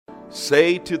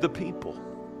Say to the people,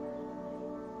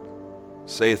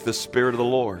 saith the Spirit of the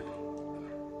Lord,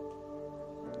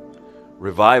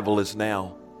 revival is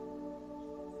now.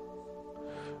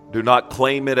 Do not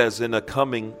claim it as in a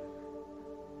coming,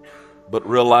 but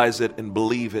realize it and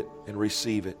believe it and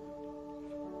receive it.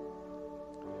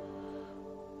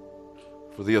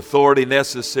 For the authority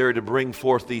necessary to bring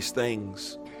forth these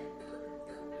things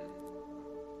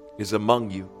is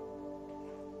among you.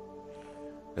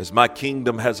 As my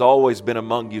kingdom has always been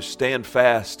among you, stand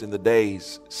fast in the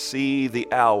days, see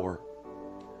the hour,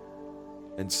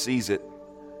 and seize it,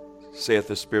 saith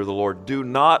the Spirit of the Lord. Do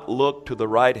not look to the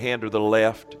right hand or the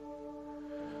left.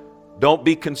 Don't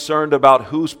be concerned about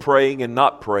who's praying and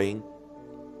not praying.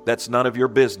 That's none of your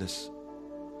business.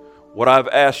 What I've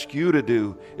asked you to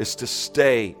do is to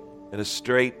stay in a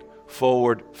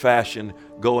straightforward fashion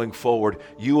going forward.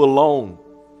 You alone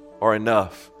are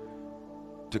enough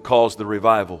to cause the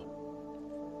revival.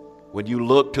 When you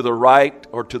look to the right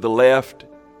or to the left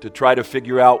to try to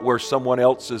figure out where someone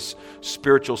else's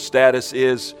spiritual status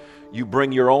is, you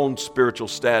bring your own spiritual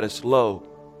status low.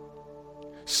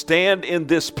 Stand in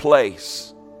this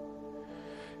place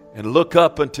and look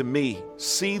up unto me.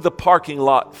 See the parking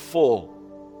lot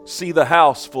full. See the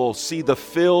house full. See the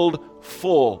field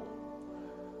full.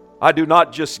 I do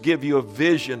not just give you a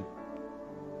vision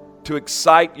to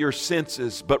excite your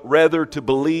senses, but rather to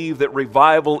believe that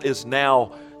revival is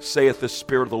now, saith the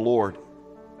Spirit of the Lord.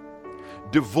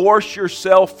 Divorce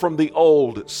yourself from the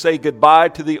old. Say goodbye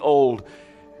to the old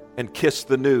and kiss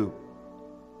the new.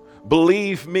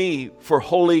 Believe me for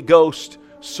Holy Ghost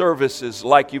services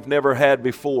like you've never had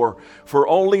before. For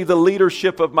only the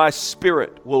leadership of my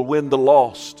Spirit will win the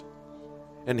lost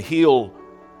and heal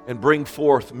and bring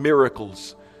forth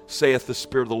miracles, saith the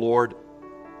Spirit of the Lord.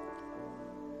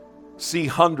 See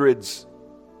hundreds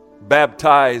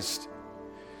baptized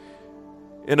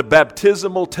in a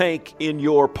baptismal tank in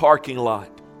your parking lot.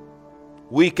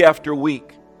 Week after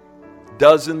week,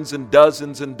 dozens and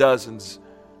dozens and dozens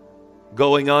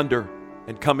going under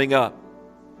and coming up.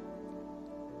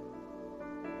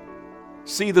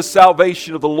 See the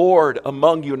salvation of the Lord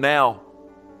among you now.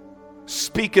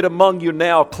 Speak it among you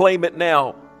now. Claim it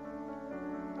now.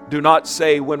 Do not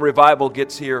say when revival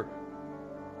gets here.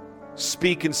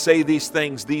 Speak and say these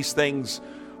things. These things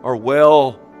are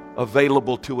well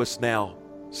available to us now,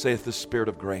 saith the Spirit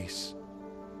of grace.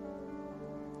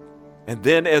 And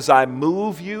then as I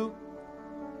move you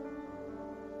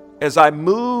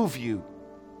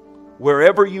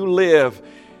wherever you live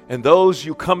and those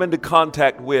you come into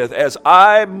contact with, as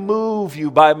I move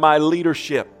you by my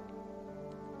leadership,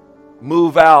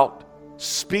 move out,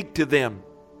 speak to them,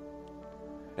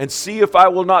 and see if I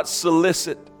will not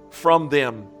solicit from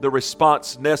them the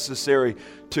response necessary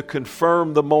to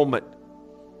confirm the moment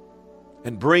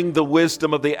and bring the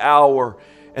wisdom of the hour,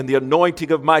 and the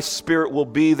anointing of my Spirit will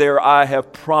be there. I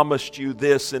have promised you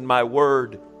this in my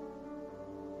word.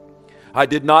 I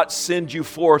did not send you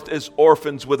forth as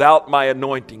orphans without my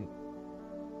anointing.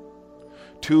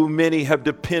 Too many have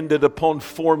depended upon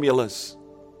formulas.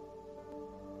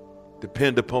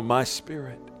 Depend upon my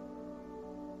Spirit.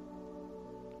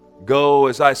 Go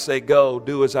as I say go,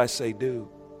 do as I say do.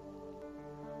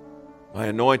 My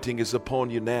anointing is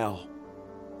upon you now.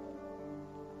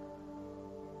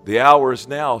 The hour is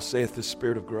now, saith the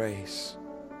Spirit of grace.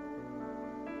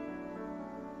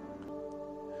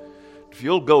 If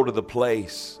you'll go to the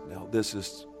place, now this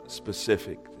is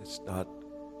specific, it's not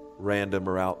random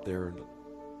or out there.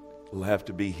 It'll have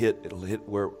to be hit, it'll hit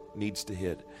where it needs to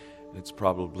hit. It's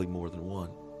probably more than one.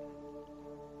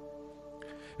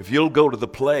 If you'll go to the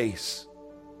place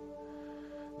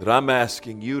that I'm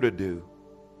asking you to do,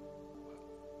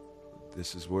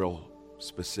 this is real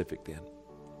specific then.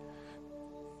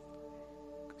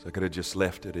 Because I could have just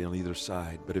left it on either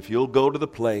side. But if you'll go to the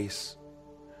place,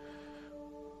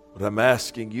 what I'm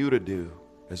asking you to do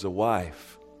as a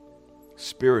wife,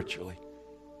 spiritually,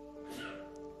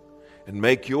 and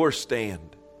make your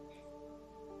stand,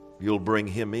 you'll bring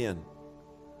him in.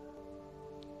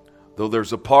 Though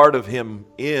there's a part of him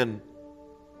in,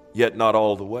 yet not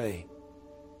all the way.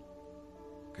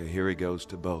 Okay, here he goes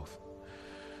to both.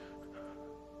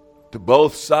 To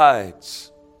both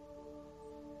sides.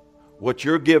 What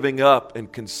you're giving up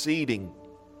and conceding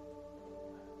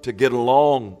to get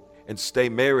along and stay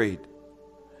married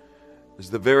is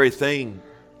the very thing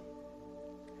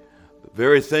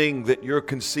that you're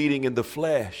conceding in the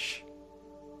flesh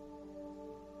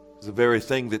is the very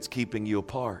thing that's keeping you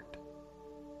apart.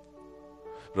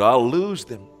 But I'll lose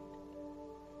them.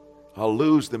 I'll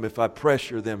lose them if I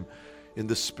pressure them in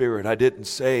the Spirit. I didn't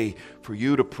say for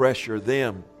you to pressure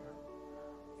them,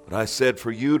 But I said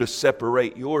for you to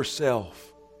separate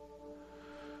yourself,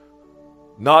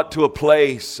 not to a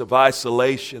place of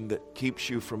isolation that keeps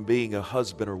you from being a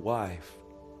husband or wife,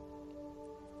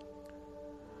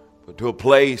 but to a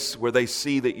place where they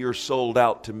see that you're sold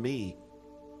out to me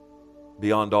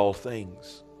beyond all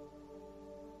things.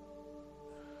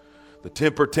 The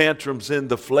temper tantrums in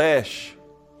the flesh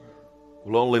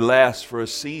will only last for a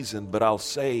season, but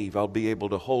I'll be able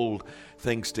to hold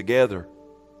things together.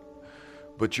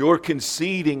 But you're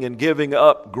conceding and giving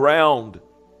up ground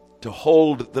to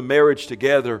hold the marriage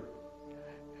together.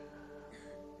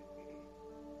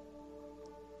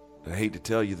 I hate to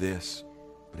tell you this,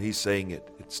 but he's saying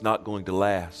it's not going to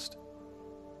last.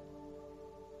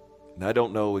 And I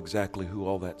don't know exactly who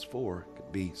all that's for. It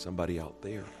could be somebody out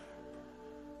there.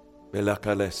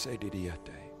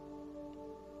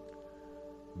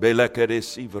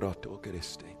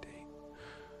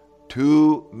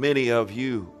 Too many of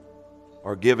you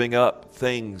are giving up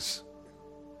things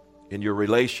in your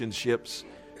relationships,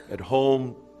 at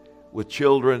home, with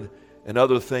children, and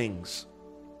other things.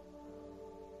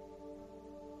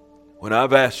 When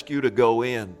I've asked you to go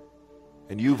in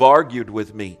and you've argued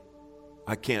with me,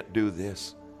 I can't do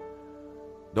this.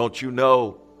 Don't you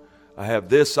know I have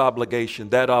this obligation,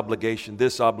 that obligation,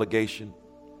 this obligation?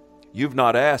 You've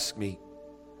not asked me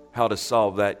how to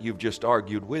solve that. You've just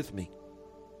argued with me.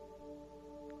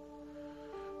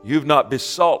 You've not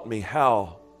besought me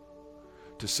how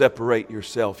to separate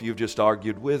yourself. You've just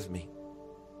argued with me.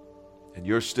 And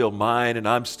you're still mine, and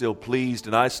I'm still pleased,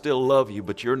 and I still love you,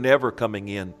 but you're never coming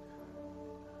in.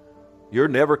 You're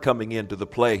never coming into the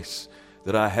place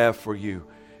that I have for you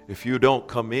if you don't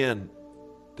come in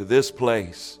to this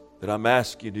place that I'm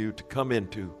asking you to come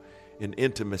into, in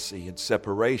intimacy and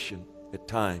separation at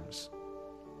times.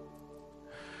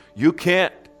 You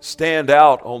can't stand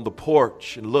out on the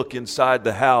porch and look inside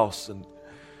the house and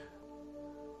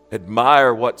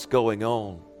admire what's going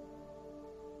on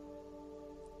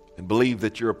and believe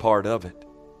that you're a part of it.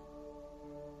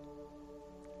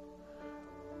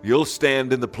 You'll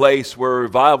stand in the place where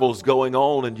revival's going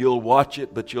on and you'll watch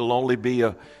it, but you'll only be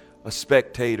a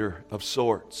spectator of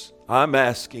sorts. I'm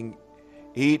asking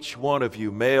each one of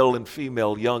you, male and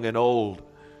female, young and old,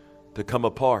 to come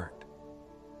apart.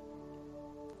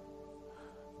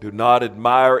 Do not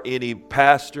admire any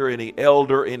pastor, any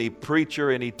elder, any preacher,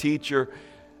 any teacher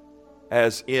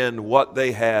as in what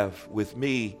they have with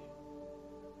me,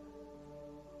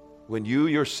 when you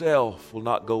yourself will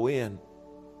not go in.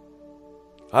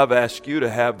 I've asked you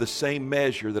to have the same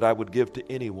measure that I would give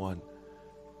to anyone,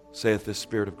 saith the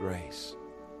Spirit of grace.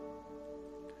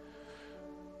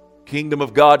 Kingdom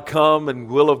of God come and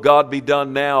will of God be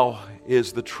done now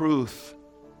is the truth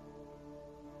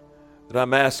that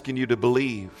I'm asking you to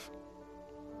believe.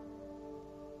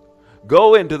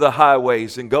 Go into the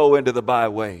highways and go into the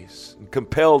byways and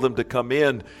compel them to come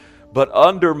in, but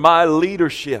under my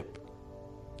leadership,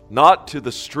 not to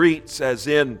the streets as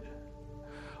in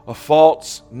a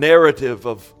false narrative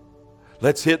of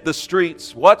let's hit the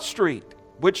streets. What street?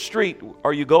 Which street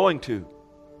are you going to?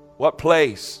 What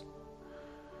place?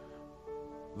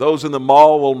 Those in the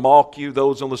mall will mock you.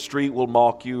 Those on the street will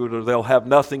mock you, or they'll have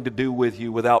nothing to do with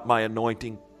you without my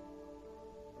anointing.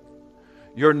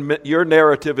 Your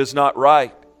narrative is not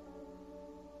right.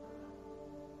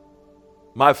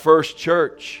 My first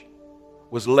church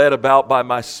was led about by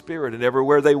my Spirit, and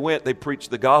everywhere they went, they preached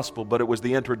the gospel, but it was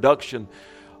the introduction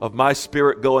of my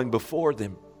Spirit going before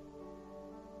them,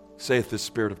 saith the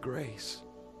Spirit of grace.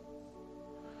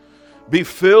 Be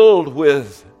filled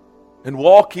with and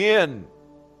walk in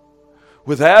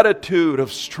with attitude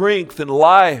of strength and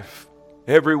life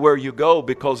everywhere you go,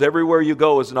 because everywhere you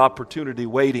go is an opportunity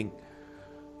waiting.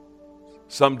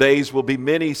 Some days will be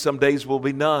many, some days will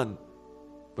be none,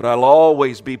 but I'll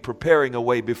always be preparing a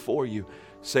way before you,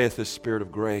 saith the Spirit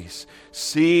of grace.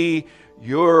 See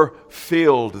your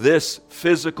field, this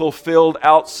physical field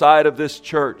outside of this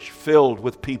church, filled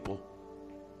with people.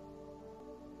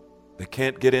 They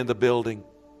can't get in the building.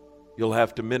 You'll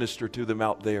have to minister to them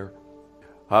out there.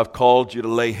 I've called you to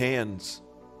lay hands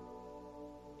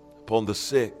upon the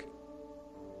sick.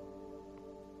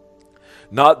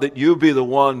 Not that you be the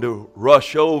one to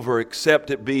rush over, except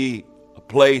it be a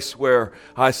place where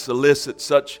I solicit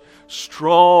such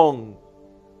strong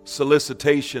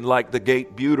solicitation like the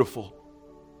gate beautiful.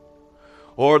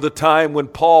 Or the time when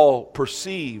Paul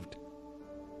perceived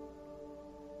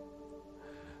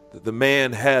that the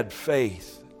man had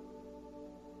faith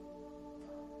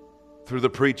through the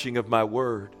preaching of my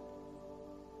word.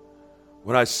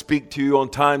 When I speak to you on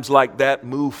times like that,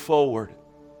 move forward.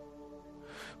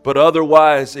 But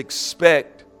otherwise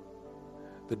expect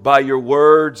that by your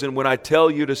words, and when I tell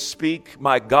you to speak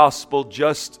my gospel,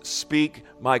 just speak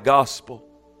my gospel.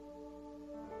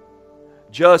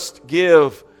 Just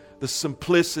give the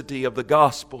simplicity of the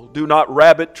gospel. Do not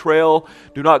rabbit trail.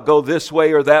 Do not go this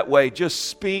way or that way. Just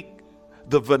speak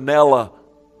the vanilla,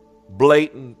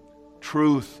 blatant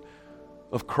truth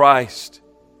of Christ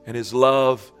and His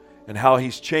love and how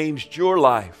He's changed your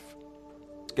life.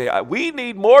 Okay, we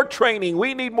need more training.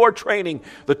 We need more training.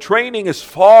 The training is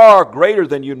far greater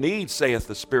than you need, saith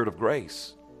the Spirit of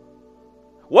grace.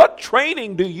 What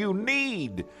training do you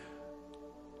need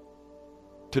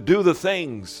to do the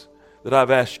things that I've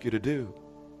asked you to do?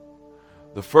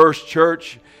 The first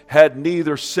church had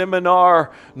neither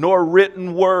seminar nor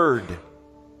written word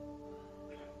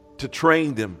to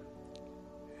train them.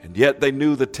 And yet they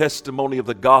knew the testimony of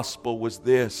the gospel was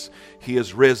this: He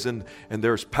is risen, and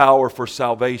there's power for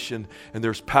salvation, and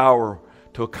there's power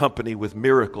to accompany with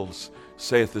miracles,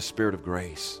 saith the Spirit of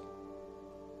grace.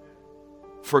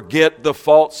 Forget the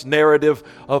false narrative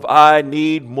of I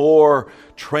need more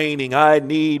training, I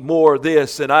need more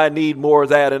this, and I need more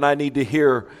that, and I need to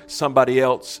hear somebody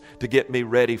else to get me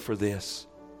ready for this.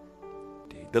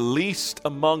 The least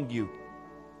among you.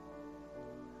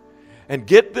 And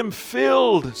get them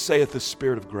filled, saith the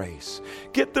Spirit of grace.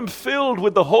 Get them filled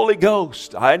with the Holy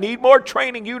Ghost. I need more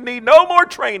training. You need no more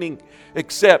training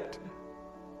except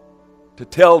to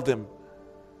tell them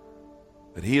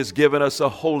that He has given us a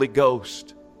Holy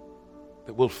Ghost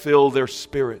that will fill their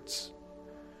spirits.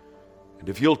 And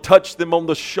if you'll touch them on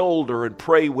the shoulder and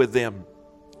pray with them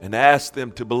and ask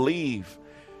them to believe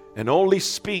and only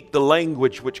speak the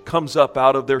language which comes up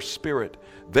out of their spirit,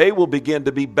 they will begin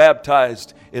to be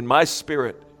baptized in my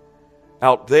Spirit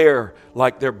out there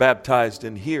like they're baptized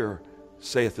in here,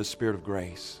 saith the Spirit of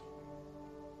grace.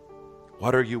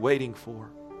 What are you waiting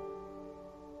for?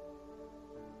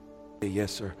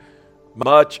 Yes, sir.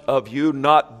 Much of you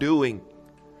not doing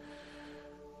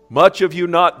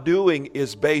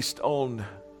is based on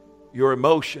your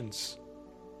emotions.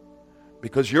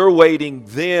 Because you're waiting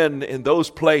then in those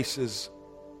places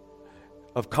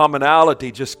of commonality,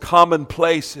 just common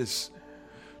places,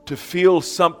 to feel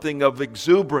something of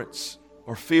exuberance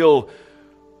or feel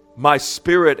my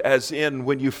spirit, as in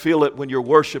when you feel it when you're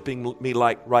worshiping me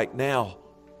like right now.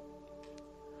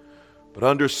 But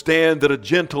understand that a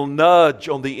gentle nudge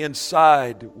on the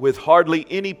inside with hardly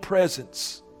any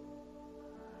presence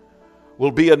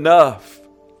will be enough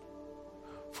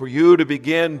for you to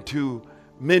begin to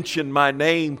mention my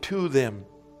name to them.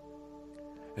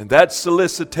 And that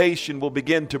solicitation will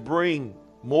begin to bring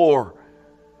more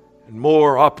and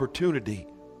more opportunity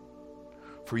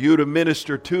for you to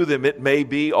minister to them. It may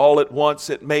be all at once.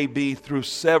 It may be through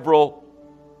several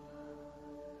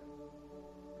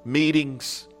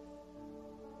meetings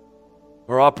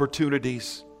or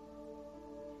opportunities.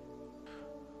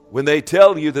 When they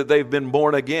tell you that they've been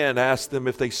born again, ask them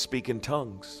if they speak in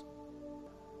tongues.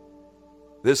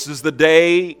 This is the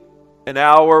day and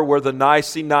hour where the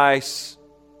nicey nice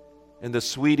and the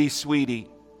sweetie sweetie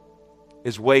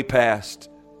is way past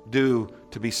due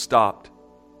to be stopped.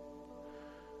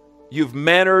 You've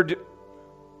mannered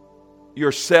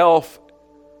yourself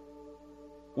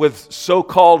with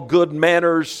so-called good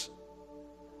manners.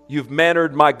 You've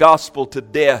mannered my gospel to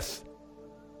death,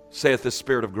 saith the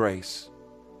Spirit of grace.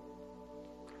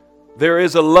 There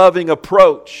is a loving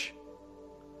approach,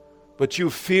 but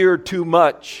you fear too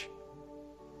much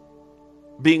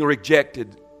being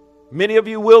rejected. Many of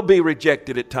you will be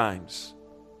rejected at times.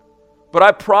 But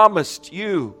I promised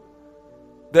you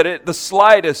that at the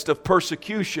slightest of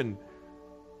persecution,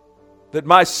 that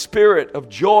my spirit of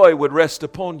joy would rest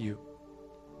upon you.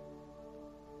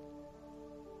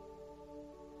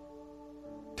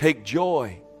 Take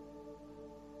joy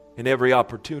in every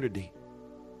opportunity.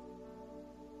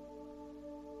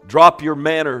 Drop your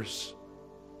manners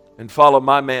and follow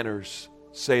my manners,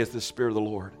 saith the Spirit of the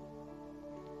Lord.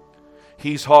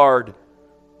 He's hard.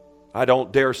 I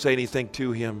don't dare say anything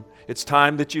to Him. It's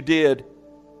time that you did.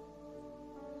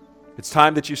 It's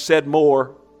time that you said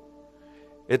more.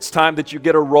 It's time that you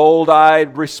get a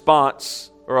rolled-eyed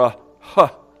response or a, huh,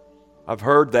 I've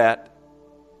heard that.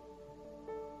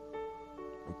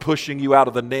 I'm pushing you out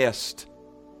of the nest.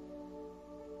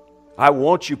 I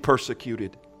want you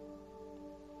persecuted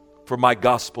for my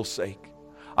gospel's sake.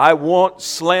 I want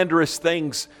slanderous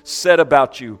things said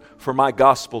about you for my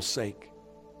gospel's sake.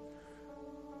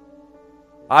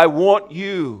 I want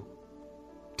you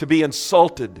to be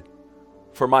insulted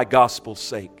for my gospel's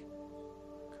sake.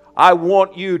 I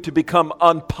want you to become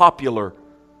unpopular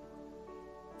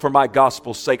for my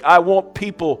gospel's sake. I want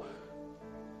people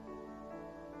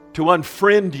to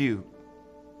unfriend you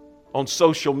on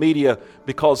social media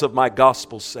because of my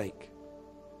gospel's sake.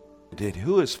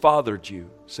 Who has fathered you,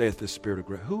 saith the Spirit of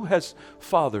grace? Who has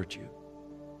fathered you?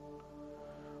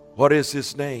 What is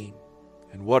his name?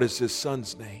 And what is his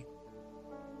son's name?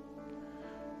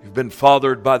 You've been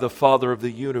fathered by the Father of the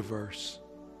universe.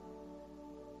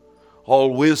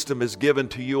 All wisdom is given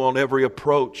to you on every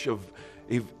approach of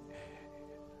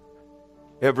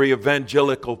every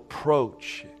evangelical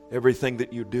approach, everything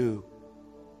that you do.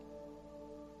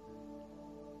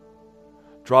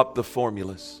 Drop the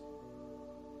formulas.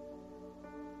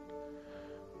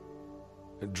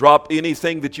 And drop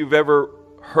anything that you've ever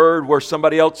heard where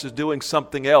somebody else is doing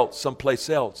something else, someplace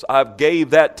else. I've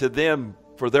gave that to them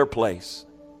for their place.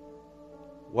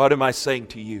 What am I saying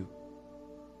to you?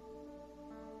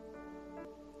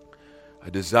 I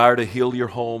desire to heal your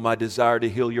home. I desire to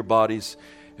heal your bodies.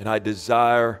 And I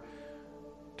desire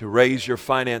to raise your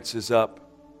finances up.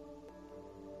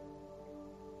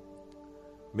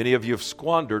 Many of you have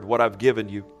squandered what I've given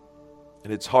you.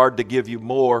 And it's hard to give you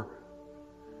more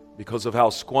because of how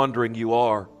squandering you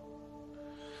are.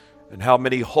 And how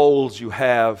many holes you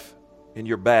have in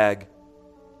your bag.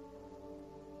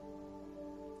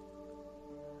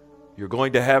 You're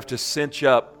going to have to cinch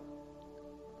up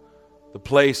the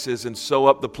places and sew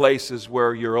up the places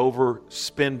where you're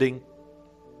overspending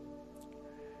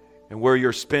and where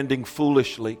you're spending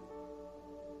foolishly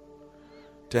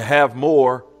to have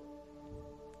more,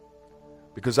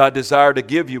 because I desire to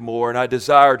give you more and I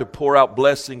desire to pour out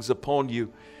blessings upon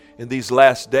you in these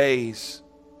last days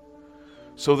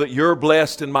so that you're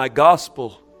blessed and my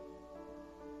gospel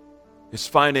is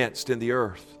financed in the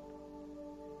earth.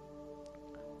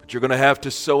 But you're going to have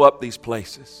to sew up these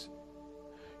places.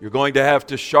 You're going to have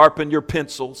to sharpen your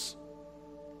pencils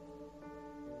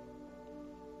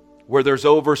where there's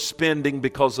overspending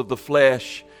because of the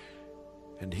flesh.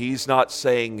 And he's not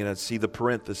saying, and I see the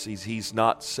parentheses, he's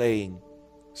not saying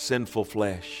sinful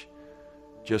flesh,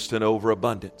 just an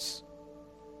overabundance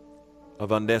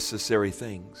of unnecessary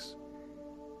things.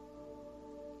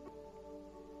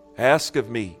 Ask of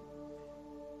me.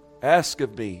 Ask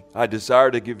of me. I desire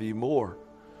to give you more.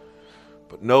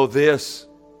 But know this,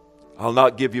 I'll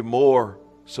not give you more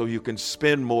so you can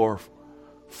spend more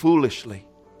foolishly.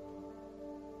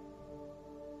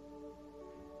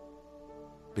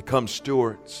 Become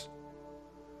stewards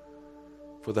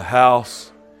for the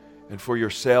house and for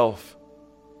yourself,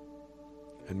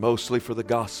 and mostly for the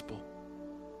gospel.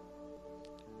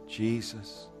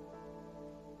 Jesus.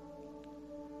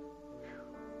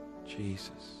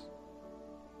 Jesus.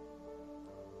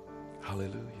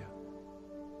 Hallelujah.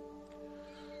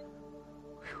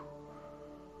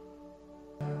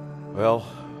 Well,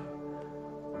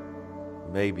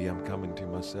 maybe I'm coming to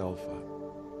myself.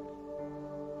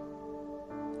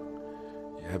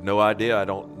 You have no idea. I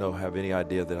don't have any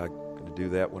idea that I'm going to do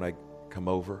that when I come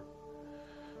over.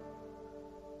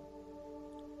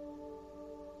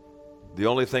 The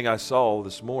only thing I saw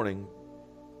this morning,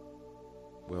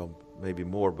 well, maybe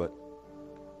more, but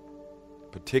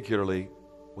particularly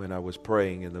when I was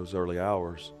praying in those early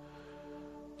hours,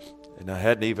 and I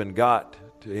hadn't even got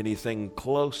to anything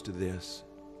close to this.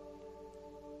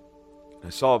 I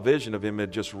saw a vision of him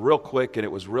just real quick, and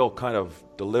it was real kind of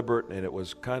deliberate, and it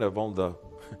was kind of on the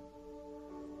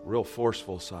real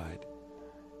forceful side.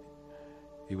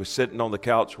 He was sitting on the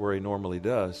couch where he normally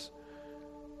does,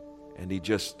 and he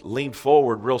just leaned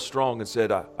forward real strong and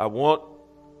said, I want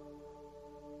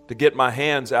to get my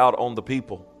hands out on the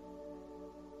people.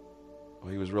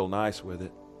 Well, he was real nice with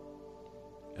it.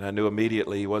 And I knew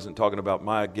immediately he wasn't talking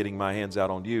about getting my hands out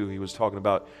on you. He was talking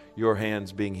about your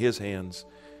hands being his hands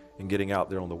and getting out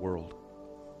there on the world.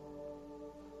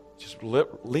 Just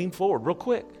lean forward real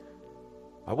quick.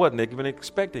 I wasn't even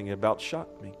expecting it. About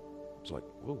shocked me. It was like,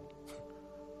 whoa.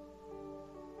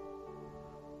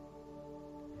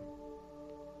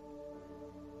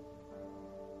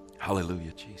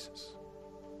 Hallelujah, Jesus.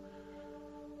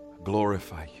 I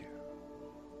glorify you.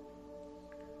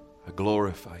 I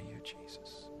glorify you,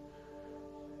 Jesus.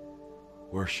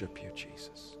 Worship you,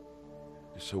 Jesus.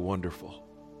 You're so wonderful.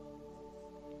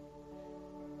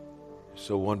 You're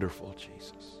so wonderful,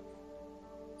 Jesus.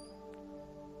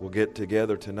 We'll get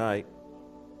together tonight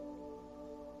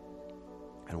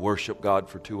and worship God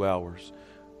for 2 hours.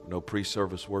 No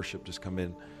pre-service worship, just come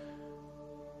in.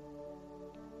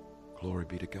 Glory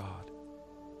be to God.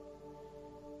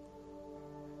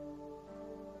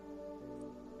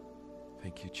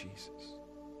 Thank you, Jesus.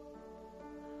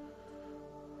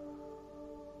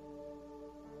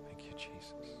 Thank you,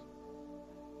 Jesus.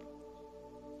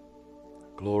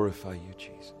 Glorify you,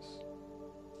 Jesus.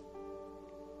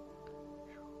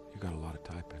 You got a lot of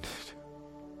typing.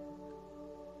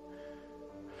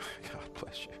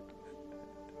 Bless you.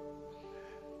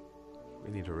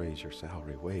 We need to raise your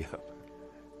salary way up.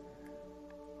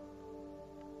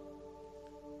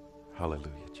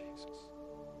 Hallelujah, Jesus.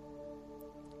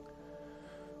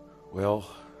 Well,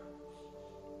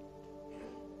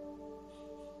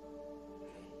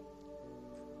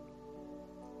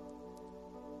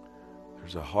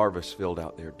 there's a harvest field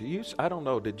out there. I don't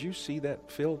know, did you see that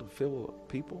field full of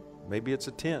people? Maybe it's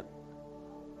a tent.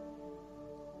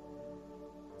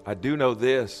 I do know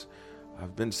this.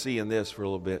 I've been seeing this for a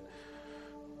little bit.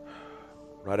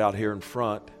 Right out here in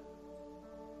front,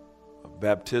 a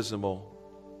baptismal.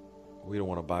 We don't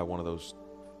want to buy one of those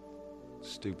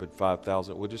stupid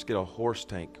 5,000. We'll just get a horse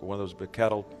tank, one of those big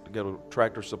cattle, get a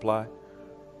tractor supply,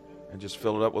 and just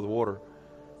fill it up with water.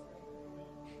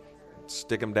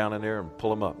 Stick them down in there and pull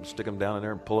them up. And stick them down in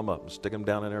there and pull them up. And stick them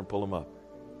down in there and pull them up.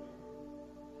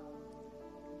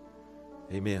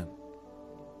 Amen.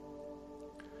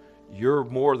 You're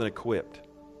more than equipped.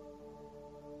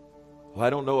 Well, I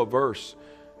don't know a verse.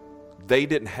 They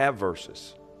didn't have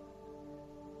verses.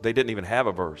 They didn't even have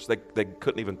a verse. They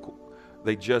couldn't even,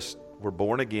 they just were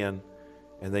born again,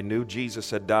 and they knew Jesus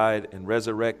had died and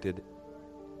resurrected.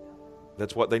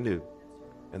 That's what they knew.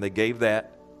 And they gave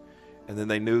that. And then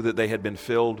they knew that they had been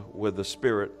filled with the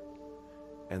Spirit.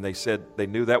 And they said, they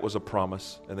knew that was a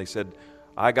promise. And they said,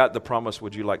 I got the promise.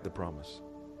 Would you like the promise?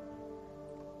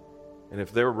 And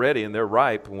if they're ready and they're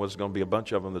ripe, and there's going to be a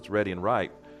bunch of them that's ready and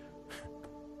ripe,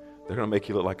 they're going to make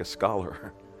you look like a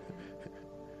scholar.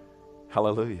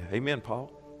 Hallelujah. Amen,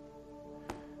 Paul.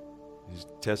 He's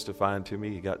testifying to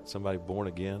me. He got somebody born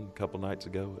again a couple nights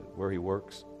ago where he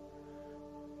works.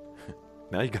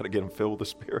 Now you got to get them filled with the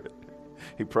Spirit.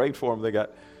 He prayed for them. They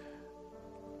got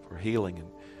for healing. And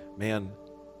man,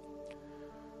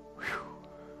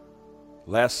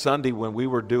 last Sunday when we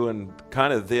were doing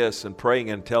kind of this and praying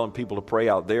and telling people to pray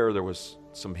out there, there was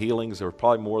some healings. There were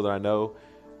probably more than I know.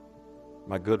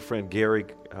 My good friend Gary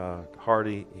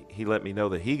Hardy, he let me know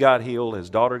that he got healed. His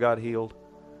daughter got healed.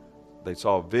 They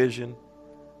saw a vision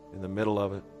in the middle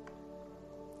of it.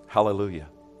 Hallelujah.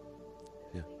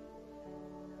 Yeah.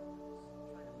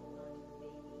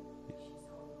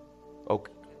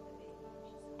 Okay.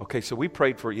 Okay, so we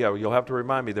prayed for, you'll have to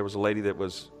remind me, there was a lady that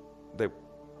they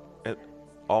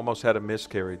almost had a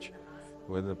miscarriage.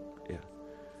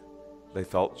 They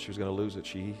thought she was going to lose it.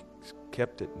 She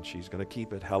kept it, and she's going to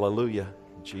keep it. Hallelujah.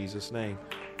 In Jesus' name.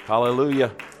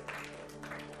 Hallelujah.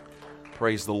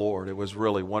 Praise the Lord. It was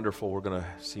really wonderful. We're going to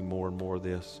see more and more of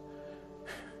this.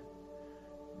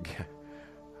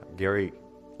 Gary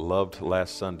loved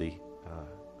last Sunday.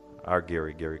 Our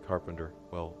Gary Carpenter.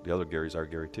 Well, the other Gary's our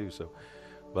Gary too.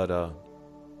 But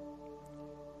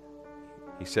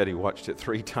he said he watched it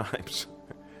 3 times.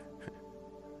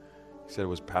 He said it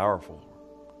was powerful.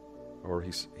 Or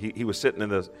he was sitting in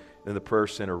the prayer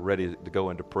center ready to go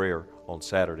into prayer on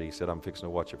Saturday. He said, I'm fixing to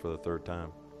watch it for the 3rd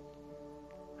time.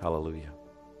 Hallelujah.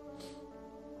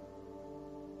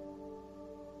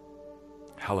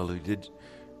 Hallelujah.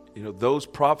 Those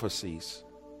prophecies,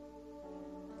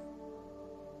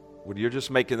 well, you're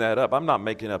just making that up. I'm not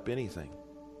making up anything.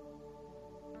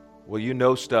 Well, you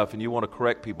know stuff and you want to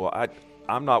correct people.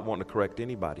 I'm not wanting to correct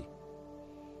anybody.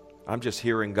 I'm just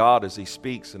hearing God as He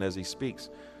speaks, and as He speaks.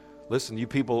 Listen, you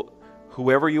people,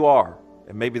 whoever you are,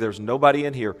 and maybe there's nobody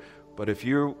in here, but if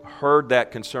you heard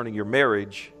that concerning your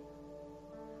marriage,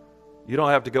 you don't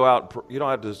have to go out, you don't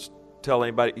have to tell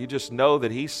anybody. You just know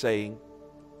that He's saying,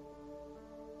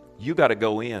 you got to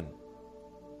go in.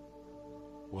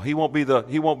 Well, He won't be the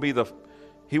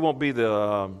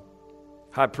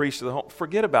high priest of the home.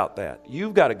 Forget about that.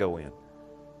 You've got to go in.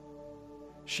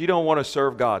 She don't want to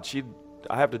serve God.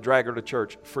 I have to drag her to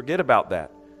church. Forget about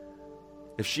that.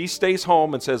 If she stays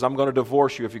home and says, I'm going to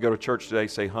divorce you if you go to church today,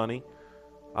 say, honey,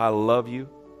 I love you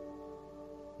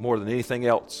more than anything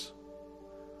else.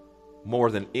 More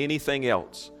than anything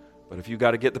else. But if you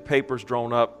got to get the papers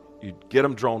drawn up, you get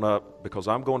them drawn up, because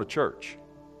I'm going to church.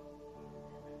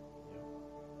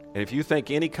 And if you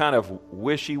think any kind of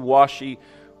wishy-washy,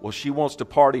 well, she wants to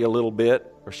party a little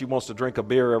bit, or she wants to drink a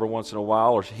beer every once in a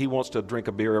while, or he wants to drink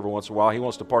a beer every once in a while, he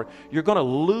wants to party, you're going to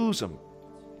lose them.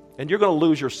 And you're going to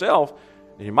lose yourself,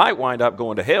 and you might wind up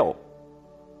going to hell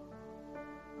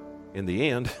in the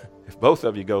end if both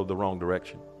of you go the wrong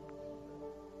direction.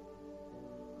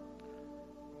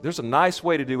 There's a nice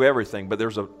way to do everything, but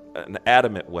there's an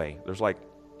adamant way. There's like,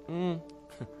 I'm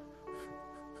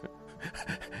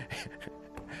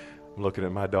looking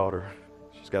at my daughter.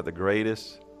 She's got the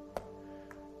greatest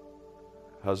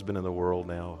husband in the world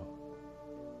now.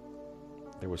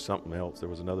 There was something else. There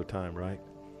was another time, right?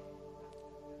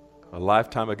 A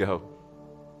lifetime ago.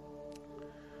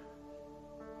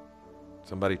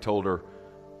 Somebody told her,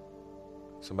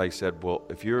 somebody said, well,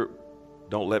 if you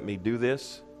don't let me do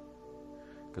this,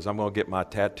 because I'm going to get my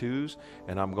tattoos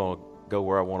and I'm going to go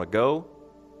where I want to go,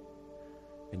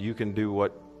 and you can do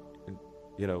what,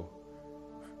 you know,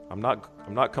 I'm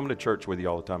not coming to church with you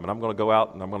all the time, and I'm going to go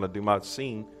out and I'm going to do my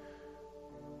scene,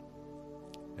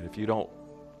 and if you don't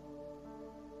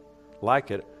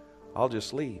like it, I'll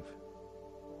just leave.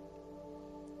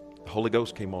 The Holy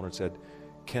Ghost came on and said,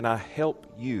 can I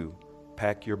help you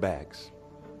pack your bags?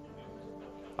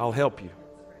 I'll help you.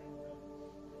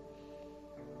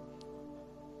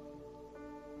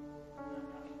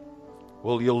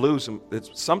 Well, you'll lose them.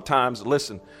 Sometimes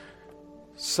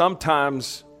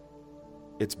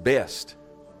it's best.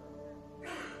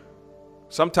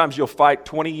 Sometimes you'll fight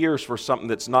 20 years for something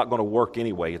that's not going to work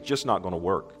anyway. It's just not going to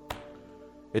work.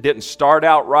 It didn't start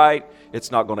out right. It's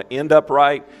not going to end up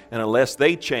right. And unless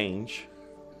they change,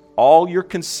 all your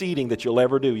conceding that you'll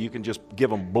ever do, you can just give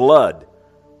them blood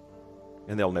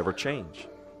and they'll never change.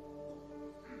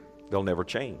 They'll never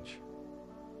change.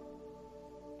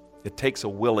 It takes a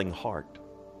willing heart.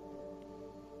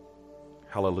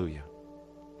 Hallelujah.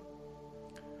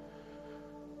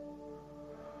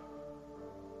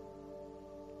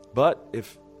 But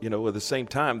if, at the same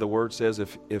time, the word says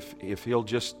if he'll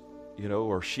just,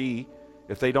 or she,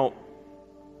 if they don't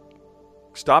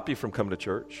stop you from coming to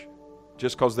church,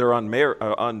 just because they're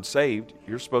unsaved,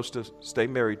 you're supposed to stay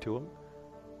married to them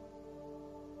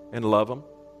and love them.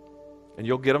 And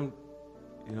you'll get them,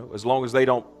 as long as they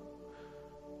don't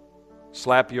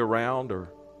slap you around, or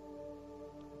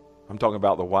I'm talking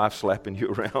about the wife slapping you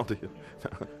around.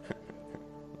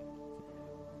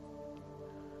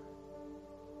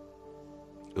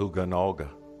 Uga Nalga.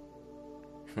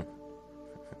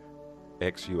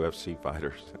 Ex-UFC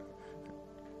fighters.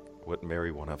 Wouldn't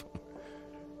marry one of them.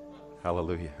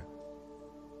 Hallelujah.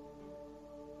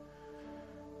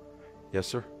 Yes,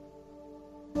 sir?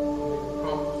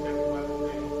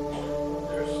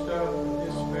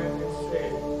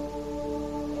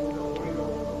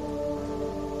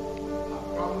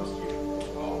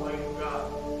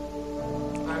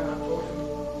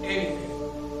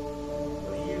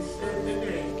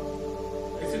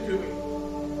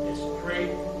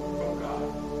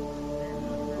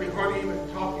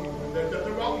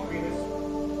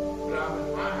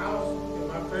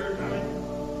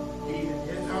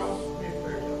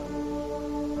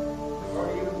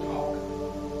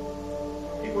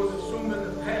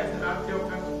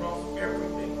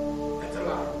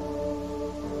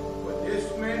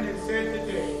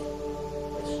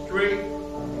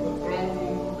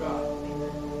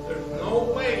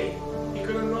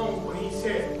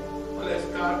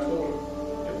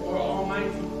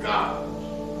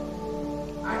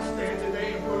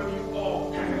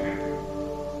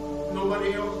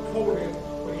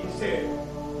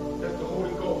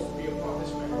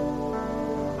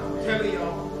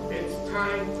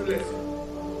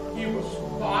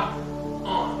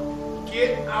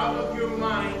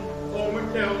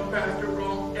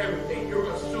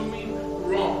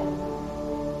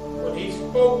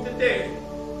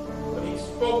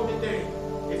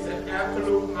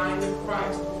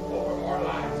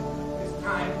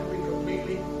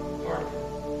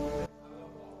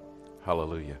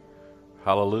 Hallelujah.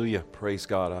 Hallelujah. Praise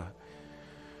God.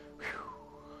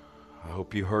 I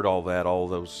hope you heard all that, all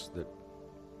those that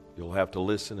you'll have to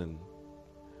listen,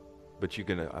 but you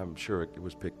can, I'm sure it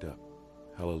was picked up.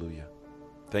 Hallelujah.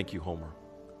 Thank you, Homer.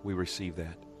 We receive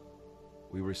that.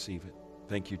 We receive it.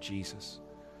 Thank you, Jesus.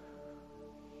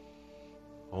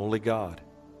 Only God.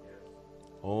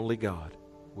 Only God.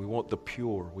 We want the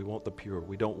pure. We want the pure.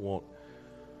 We don't want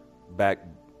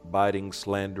backbiting,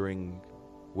 slandering,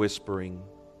 whispering.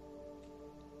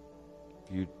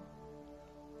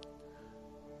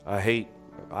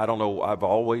 I don't know, I've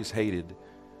always hated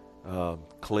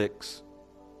cliques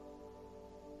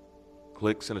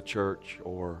in a church,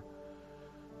 or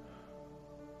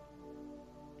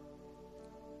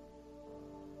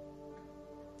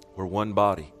we're one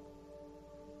body.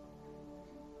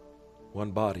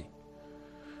 One body.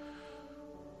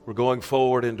 We're going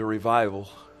forward into revival.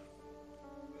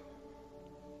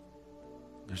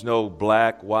 There's no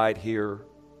black, white here.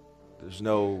 There's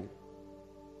no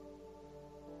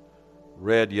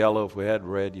red, yellow, if we had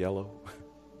red, yellow.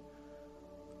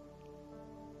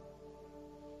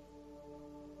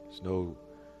 There's no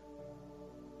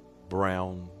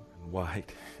brown and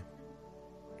white.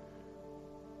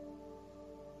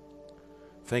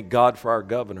 Thank God for our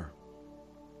governor.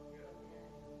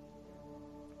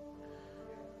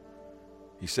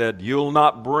 He said, you'll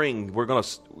not bring,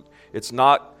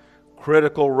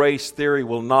 critical race theory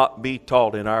will not be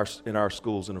taught in our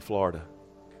schools in Florida.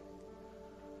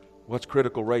 What's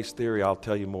critical race theory? I'll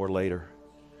tell you more later.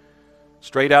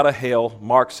 Straight out of hell,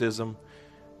 Marxism,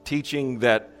 teaching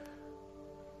that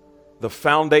the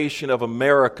foundation of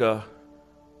America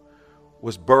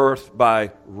was birthed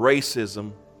by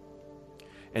racism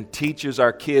and teaches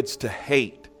our kids to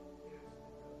hate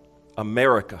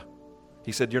America.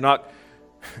 He said, you're not...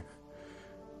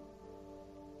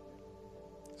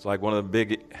 It's like one of the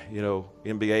big,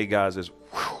 NBA guys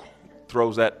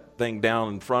throws that thing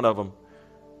down in front of them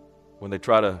when they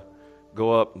try to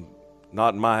go up and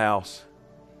not in my house.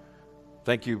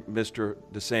 Thank you, Mr.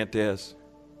 DeSantis.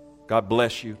 God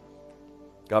bless you.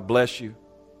 God bless you.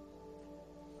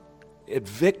 It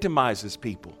victimizes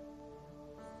people.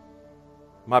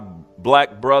 My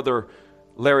black brother,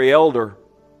 Larry Elder,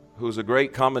 who's a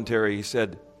great commentary, he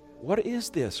said, what is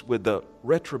this with the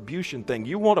retribution thing?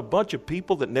 You want a bunch of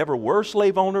people that never were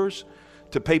slave owners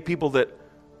to pay people that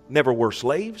never were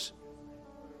slaves?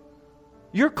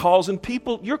 You're causing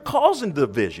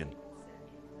division.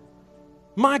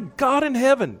 My God in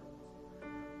heaven.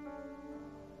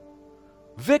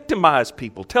 Victimize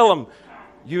people. Tell them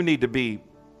you need to be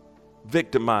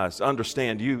victimized.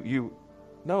 Understand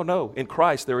No. In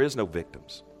Christ there is no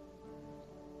victims.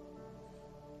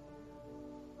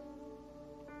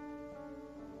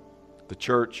 The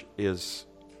church is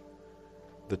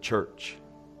the church.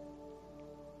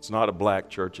 It's not a black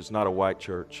church. It's not a white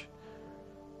church.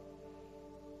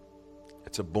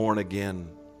 It's a born-again,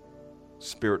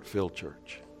 Spirit-filled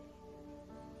church.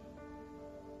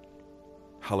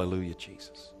 Hallelujah,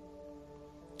 Jesus.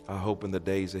 I hope in the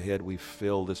days ahead we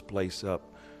fill this place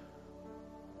up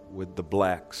with the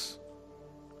blacks,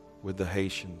 with the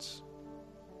Haitians.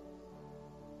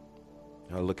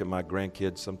 I look at my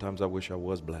grandkids, sometimes I wish I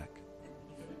was black.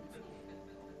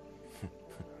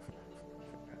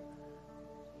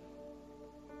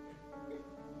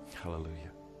 Hallelujah.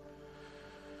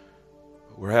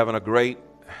 We're having a great,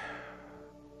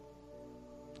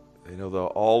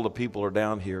 all the people are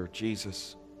down here.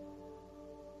 Jesus.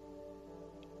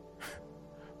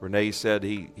 Renee said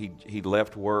he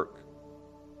left work,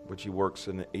 which he works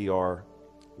in the ER,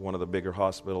 one of the bigger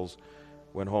hospitals,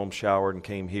 went home, showered, and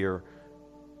came here.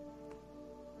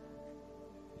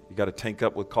 You got to tank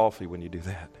up with coffee when you do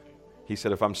that. He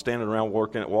said, if I'm standing around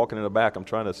walking in the back, I'm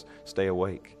trying to stay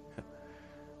awake.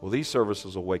 Well, these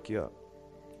services will wake you up.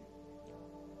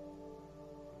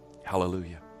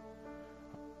 Hallelujah.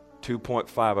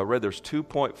 2.5. I read there's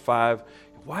 2.5.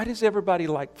 Why does everybody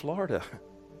like Florida?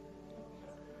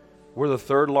 We're the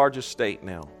third largest state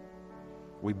now.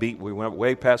 We went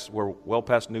we're well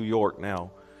past New York now.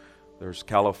 There's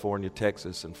California,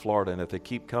 Texas, and Florida. And if they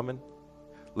keep coming,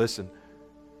 listen,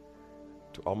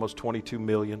 to almost 22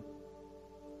 million.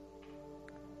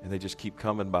 And they just keep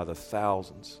coming by the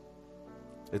thousands.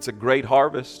 It's a great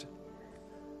harvest.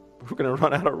 We're going to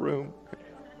run out of room.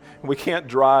 We can't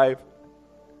drive.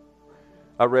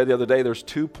 I read the other day there's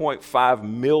 2.5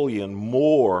 million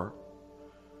more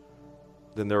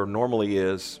than there normally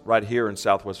is right here in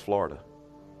Southwest Florida.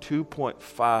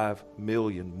 2.5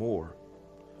 million more.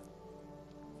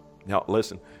 Now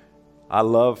listen, I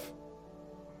love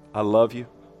you.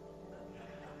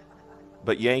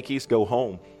 But Yankees, go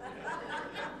home.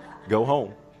 Go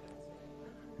home.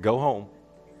 Go home.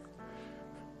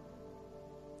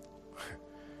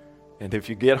 And if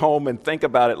you get home and think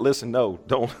about it, listen, no,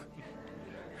 don't.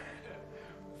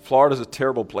 Florida's a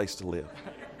terrible place to live.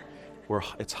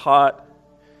 It's hot,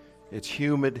 it's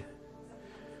humid,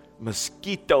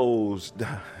 mosquitoes,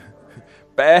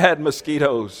 bad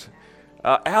mosquitoes,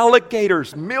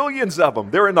 alligators, millions of them.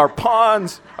 They're in our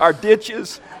ponds, our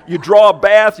ditches. You draw a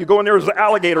bath, you go in there, there's an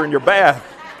alligator in your bath.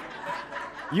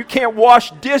 You can't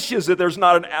wash dishes if there's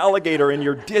not an alligator in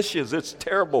your dishes. It's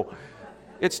terrible.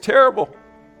 It's terrible.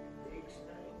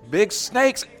 Big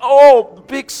snakes. Oh,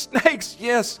 big snakes.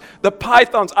 Yes. The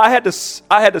pythons. I had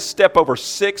to step over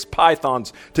 6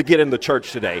 pythons to get in the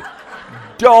church today.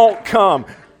 Don't come.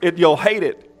 You'll hate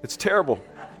it. It's terrible.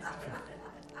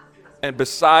 And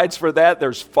besides for that,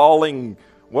 there's falling,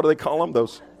 what do they call them?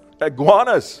 Those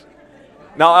iguanas.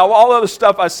 Now, all other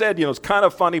stuff I said, it's kind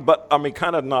of funny, but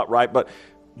kind of not right. But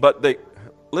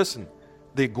listen,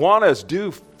 the iguanas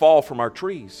do fall from our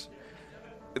trees.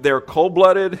 They're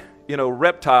cold-blooded,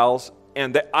 reptiles,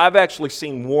 and I've actually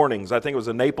seen warnings. I think it was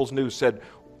the Naples News said,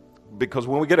 because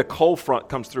when we get a cold front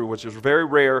comes through, which is very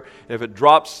rare, if it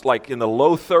drops like in the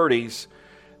low 30s,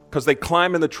 because they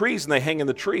climb in the trees and they hang in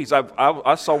the trees.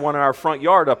 I saw one in our front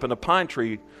yard up in a pine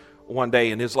tree one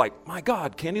day, and it's like, my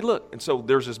God, Kenny, look. And so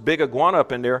there's this big iguana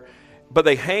up in there, but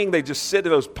they just sit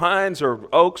in those pines or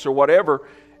oaks or whatever,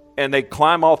 and they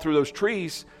climb all through those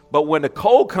trees. But when the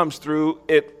cold comes through,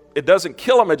 it it doesn't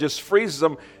kill them, it just freezes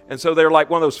them. And so they're like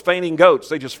one of those fainting goats.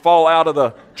 They just fall out of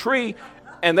the tree,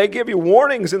 and they give you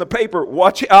warnings in the paper,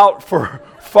 watch out for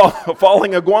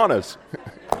falling iguanas.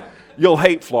 You'll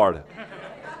hate Florida.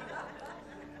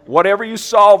 Whatever you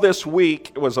saw this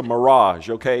week was a mirage,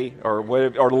 okay?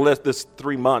 Or this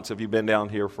 3 months, if you've been down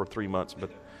here for 3 months.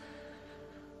 But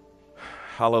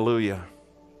hallelujah.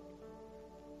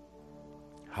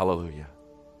 Hallelujah.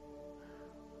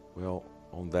 Well,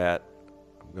 on that,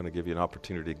 I'm going to give you an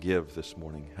opportunity to give this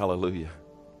morning. Hallelujah.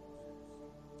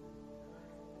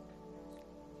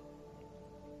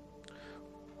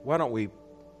 Why don't we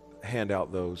hand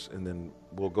out those, and then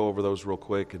we'll go over those real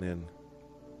quick, and then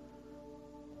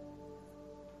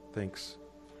thanks.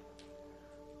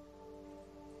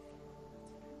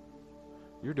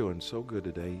 You're doing so good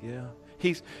today. Yeah.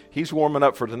 He's warming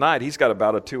up for tonight. He's got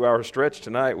about a 2-hour stretch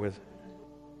tonight with.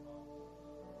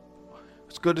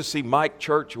 It's good to see Mike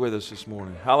Church with us this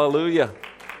morning. Hallelujah.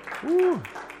 Woo.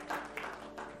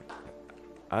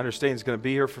 I understand he's going to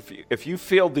be here for a few. If you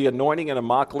feel the anointing in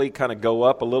Immokalee kind of go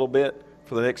up a little bit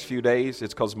for the next few days,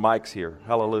 it's because Mike's here.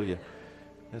 Hallelujah.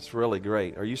 That's really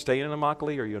great. Are you staying in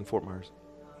Immokalee or are you in Fort Myers?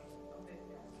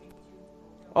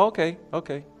 Okay,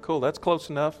 cool. That's close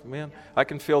enough, man. I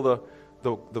can feel the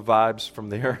vibes from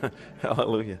there.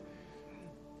 Hallelujah.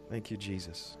 Thank you,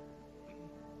 Jesus.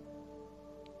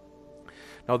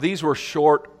 Now, these were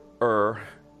shorter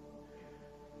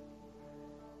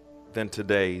than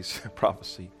today's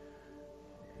prophecy.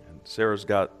 And Sarah's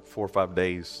got 4 or 5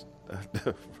 days,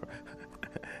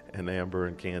 and Amber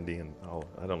and Candy and all.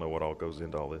 I don't know what all goes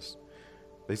into all this.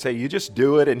 They say you just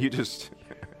do it and you just...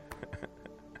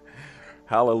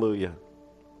 Hallelujah.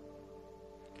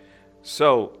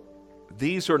 So,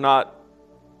 these are not,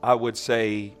 I would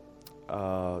say,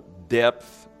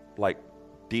 depth, like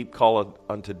deep call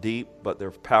unto deep, but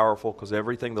they're powerful because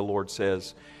everything the Lord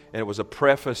says, and it was a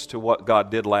preface to what God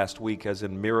did last week, as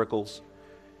in miracles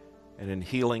and in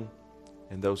healing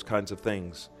and those kinds of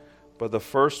things. But the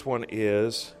first one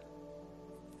is,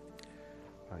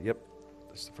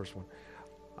 that's the first one.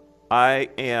 I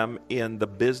am in the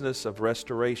business of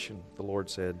restoration, the Lord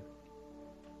said.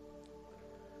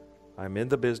 I'm in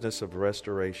the business of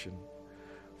restoration.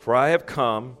 For I have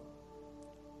come,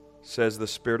 says the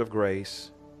Spirit of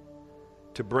grace,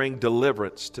 to bring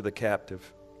deliverance to the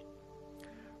captive,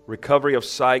 recovery of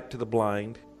sight to the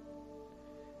blind,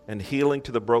 and healing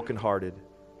to the brokenhearted.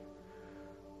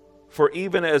 For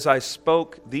even as I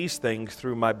spoke these things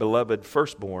through my beloved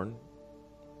firstborn,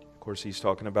 of course he's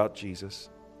talking about Jesus,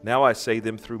 now I say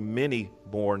them through many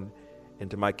born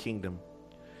into my kingdom.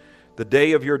 The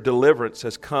day of your deliverance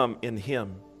has come in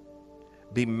him.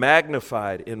 Be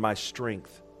magnified in my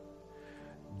strength.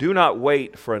 Do not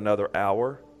wait for another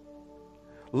hour.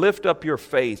 Lift up your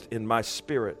faith in my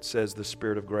spirit, says the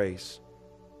Spirit of grace.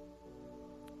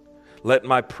 Let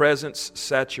my presence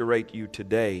saturate you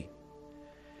today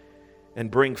and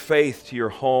bring faith to your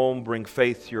home, bring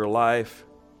faith to your life.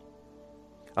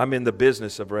 I'm in the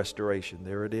business of restoration.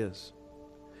 There it is.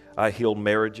 I heal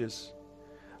marriages.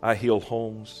 I heal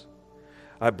homes.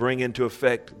 I bring into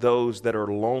effect those that are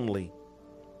lonely,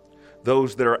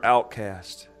 those that are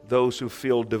outcast, those who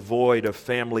feel devoid of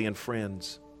family and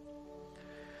friends.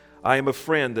 I am a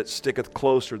friend that sticketh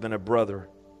closer than a brother.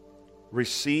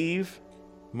 Receive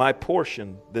my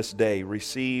portion this day.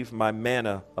 Receive my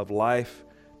manna of life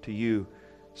to you,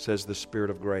 says the Spirit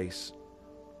of grace.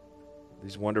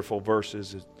 These wonderful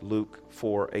verses is Luke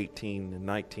 4:18 and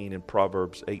 19 and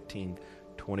Proverbs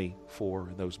 18:24.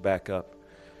 And those back up.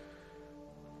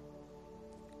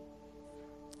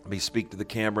 Let me speak to the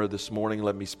camera this morning.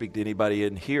 Let me speak to anybody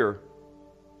in here.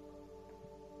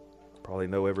 Probably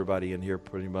know everybody in here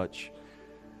pretty much.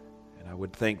 And I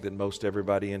would think that most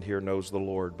everybody in here knows the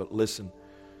Lord. But listen,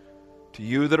 to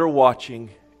you that are watching,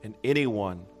 and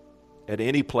anyone at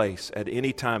any place, at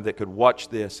any time that could watch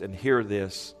this and hear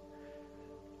this,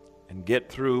 and get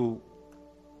through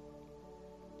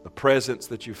the presence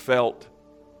that you felt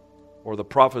or the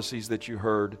prophecies that you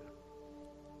heard,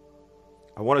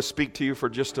 I want to speak to you for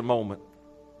just a moment.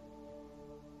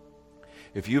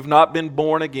 If you've not been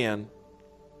born again,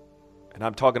 and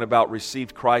I'm talking about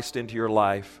received Christ into your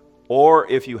life,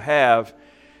 or if you have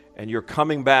and you're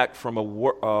coming back from a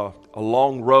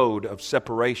long road of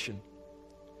separation,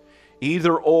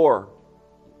 either or,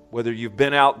 whether you've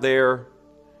been out there,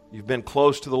 you've been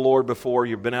close to the Lord before,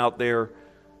 you've been out there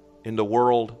in the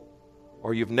world,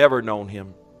 or you've never known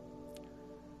Him.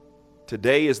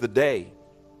 Today is the day.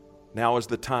 Now is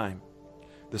the time.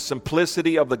 The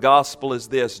simplicity of the gospel is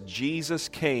this: Jesus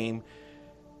came,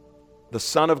 the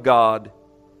Son of God,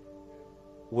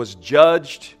 was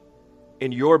judged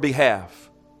in your behalf,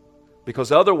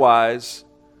 Because otherwise,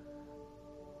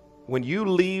 when you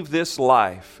leave this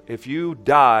life, if you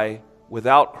die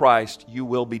without Christ, you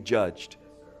will be judged.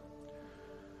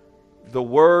 The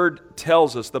Word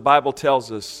tells us, the Bible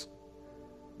tells us,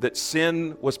 that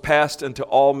sin was passed unto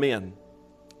all men,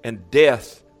 and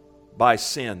death by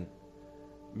sin.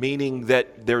 Meaning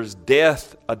that there's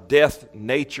death, a death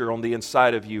nature on the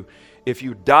inside of you. If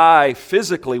you die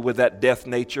physically with that death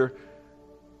nature,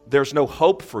 there's no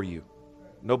hope for you.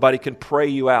 Nobody can pray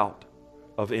you out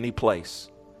of any place.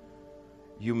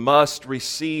 You must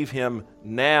receive Him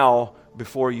now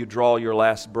before you draw your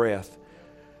last breath.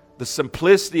 The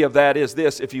simplicity of that is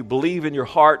this: if you believe in your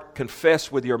heart,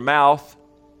 confess with your mouth,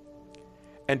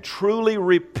 and truly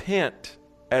repent,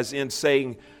 as in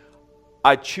saying,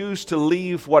 I choose to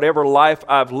leave whatever life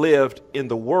I've lived in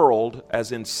the world,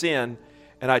 as in sin,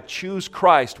 and I choose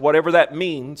Christ, whatever that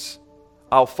means.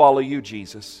 I'll follow you,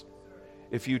 Jesus.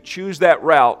 If you choose that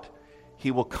route,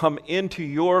 He will come into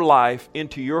your life,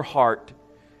 into your heart,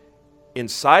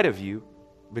 inside of you,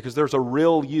 because there's a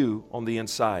real you on the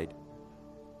inside.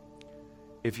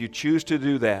 If you choose to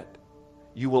do that,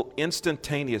 you will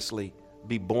instantaneously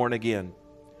be born again.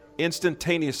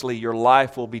 Instantaneously, your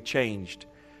life will be changed.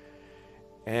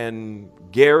 And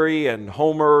Gary and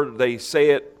Homer, they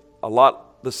say it a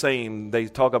lot the same. They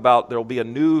talk about there will be a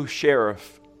new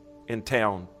sheriff in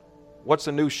town. What's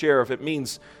a new sheriff? It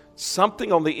means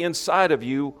something on the inside of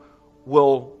you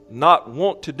will not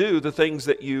want to do the things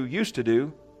that you used to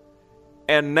do,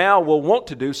 and now will want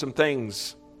to do some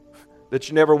things that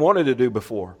you never wanted to do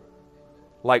before,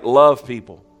 like love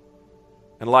people,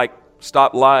 and like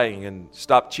stop lying, and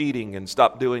stop cheating, and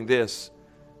stop doing this,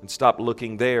 and stop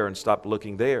looking there, and stop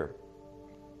looking there.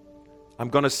 I'm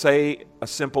going to say a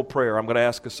simple prayer. I'm going to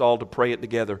ask us all to pray it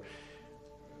together.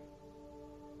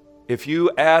 If you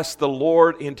ask the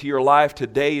Lord into your life,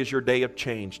 today is your day of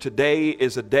change. Today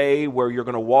is a day where you're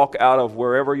going to walk out of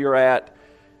wherever you're at,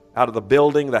 out of the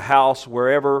building, the house,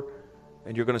 wherever,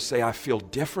 and you're going to say, I feel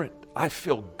different. I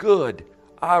feel good.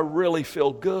 I really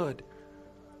feel good.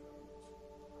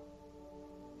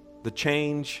 The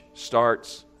change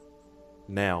starts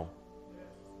now.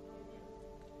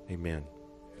 Amen.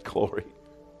 Glory.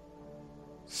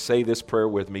 Say this prayer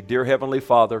with me. Dear Heavenly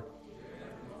Father,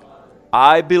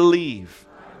 I believe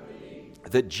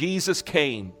that Jesus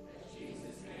came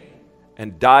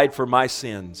and died for my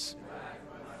sins.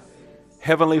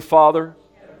 Heavenly Father,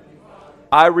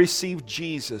 I receive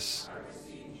Jesus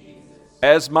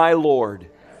as my Lord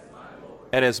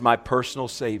and as my personal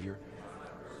Savior.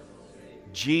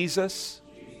 Jesus,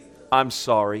 I'm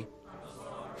sorry.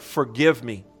 Forgive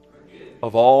me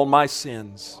of all my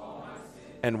sins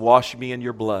and wash me in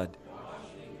your blood.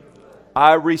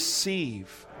 I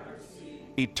receive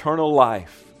eternal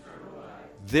life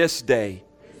this day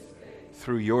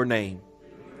through your name.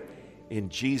 In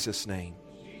Jesus' name.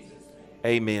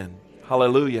 Amen.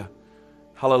 Hallelujah.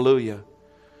 Hallelujah.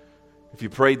 If you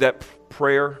prayed that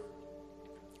prayer,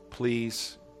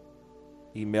 please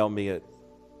email me at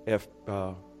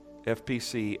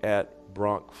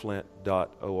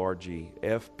fpc@bronkflint.org.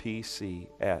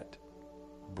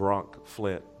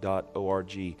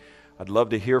 fpc@bronkflint.org. I'd love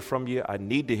to hear from you. I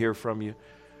need to hear from you.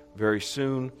 Very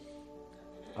soon,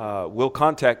 we'll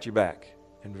contact you back.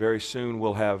 And very soon,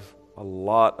 we'll have a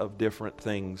lot of different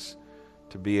things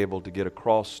to be able to get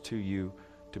across to you,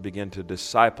 to begin to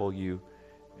disciple you,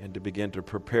 and to begin to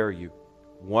prepare you.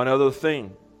 One other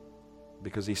thing,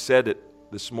 because he said it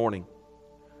this morning.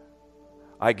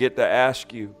 I get to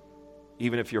ask you,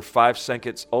 even if you're 5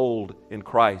 seconds old in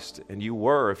Christ, and you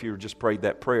were if you just prayed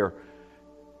that prayer,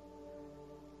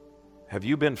 have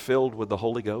you been filled with the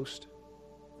Holy Ghost?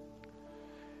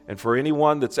 And for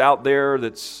anyone that's out there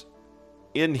that's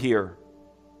in here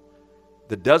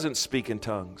that doesn't speak in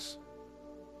tongues,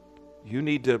 you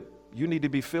need to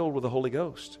be filled with the Holy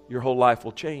Ghost. Your whole life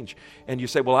will change. And you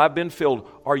say, well, I've been filled.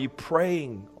 Are you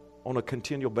praying on a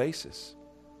continual basis?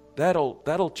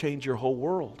 That'll change your whole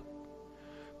world.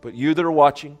 But you that are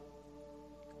watching,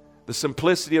 the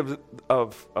simplicity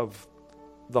of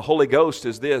the Holy Ghost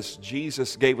is this.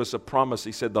 Jesus gave us a promise.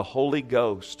 He said, the Holy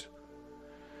Ghost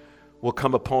will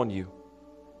come upon you.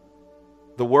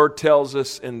 The Word tells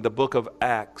us in the book of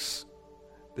Acts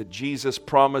that Jesus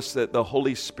promised that the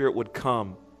Holy Spirit would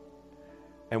come.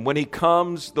 And when He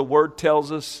comes, the Word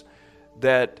tells us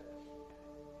that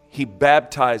He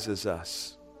baptizes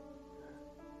us.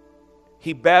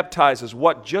 He baptizes.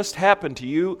 What just happened to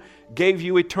you gave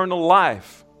you eternal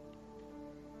life.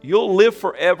 You'll live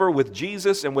forever with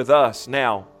Jesus and with us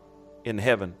now in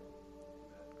heaven.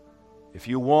 If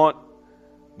you want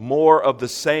more of the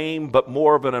same, but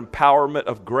more of an empowerment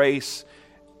of grace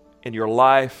in your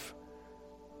life,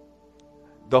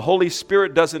 the Holy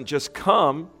Spirit doesn't just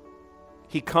come,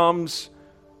 He comes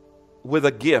with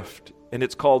a gift, and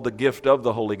it's called the gift of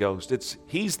the Holy Ghost.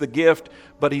 He's the gift,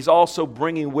 but He's also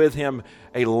bringing with Him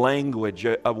a language,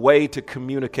 a way to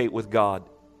communicate with God.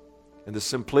 And the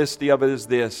simplicity of it is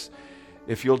this: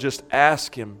 if you'll just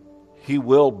ask Him, He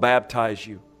will baptize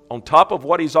you. On top of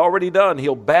what He's already done,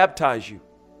 He'll baptize you.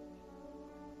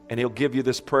 And He'll give you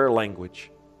this prayer language.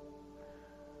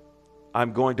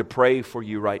 I'm going to pray for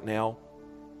you right now.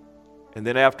 And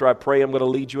then after I pray, I'm going to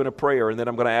lead you in a prayer. And then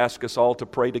I'm going to ask us all to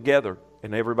pray together.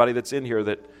 And everybody that's in here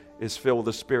that is filled with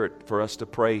the Spirit, for us to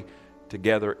pray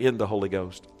together in the Holy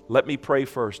Ghost. Let me pray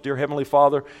first. Dear Heavenly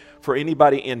Father, for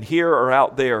anybody in here or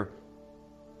out there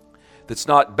that's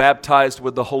not baptized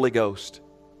with the Holy Ghost,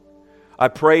 I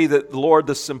pray that, Lord,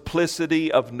 the simplicity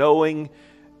of knowing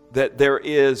that there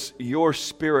is your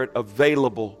Spirit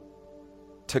available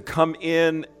to come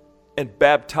in and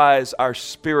baptize our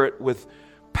spirit with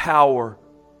power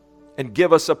and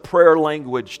give us a prayer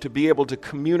language to be able to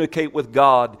communicate with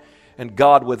God and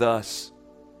God with us.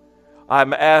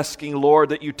 I'm asking, Lord,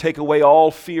 that you take away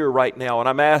all fear right now. And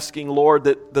I'm asking, Lord,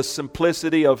 that the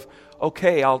simplicity of,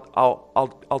 okay,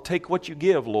 I'll take what you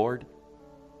give, Lord.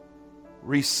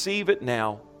 Receive it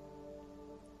now.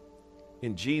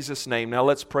 In Jesus' name. Now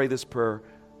let's pray this prayer.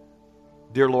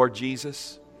 Dear Lord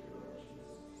Jesus,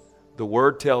 the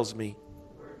Word tells me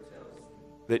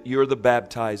that you're the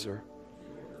baptizer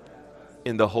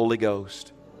in the Holy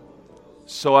Ghost.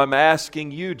 So I'm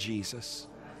asking you, Jesus,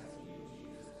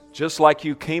 just like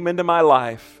you came into my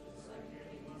life,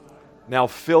 now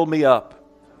fill me up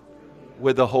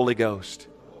with the Holy Ghost.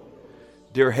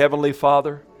 Dear Heavenly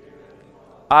Father,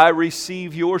 I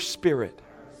receive your Spirit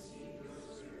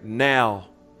now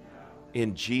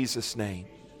in Jesus' name.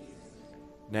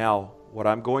 Now, what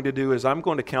I'm going to do is I'm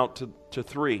going to count to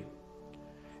 3.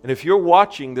 And if you're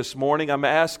watching this morning, I'm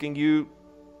asking you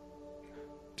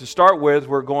to start with,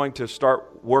 we're going to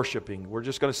start worshiping. We're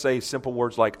just going to say simple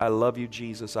words like, I love you,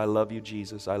 Jesus, I love you,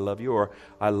 Jesus, I love you, or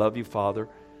I love you, Father.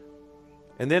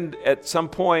 And then at some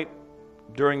point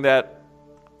during that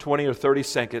 20 or 30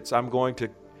 seconds, I'm going to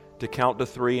count to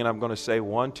 3, and I'm going to say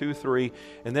 1, 2, 3,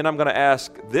 and then I'm going to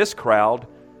ask this crowd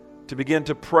to begin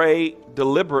to pray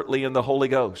deliberately in the Holy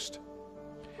Ghost.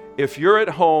 If you're at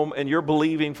home and you're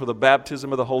believing for the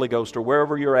baptism of the Holy Ghost, or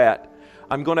wherever you're at,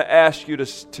 I'm going to ask you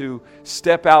to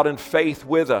step out in faith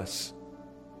with us.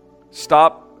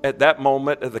 Stop at that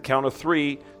moment, at the count of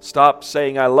 3, stop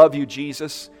saying, I love you,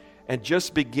 Jesus, and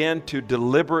just begin to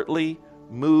deliberately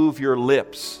move your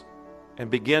lips and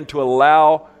begin to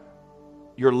allow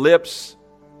your lips,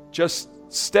 just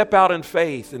step out in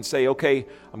faith and say, okay,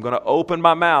 I'm going to open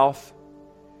my mouth,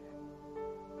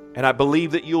 and I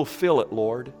believe that you'll feel it,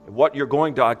 Lord. What you're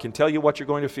going to, I can tell you what you're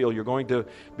going to feel. You're going to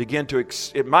begin to,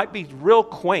 it might be real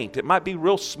quaint. It might be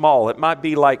real small. It might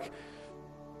be like,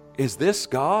 is this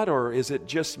God or is it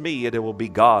just me? And it will be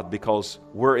God, because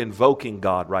we're invoking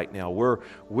God right now.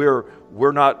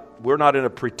 We're not in a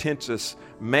pretentious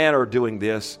manner doing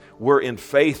this. We're in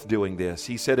faith doing this.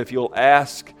 He said, if you'll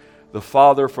ask the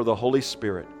Father for the Holy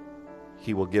Spirit,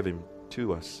 He will give Him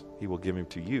to us. He will give Him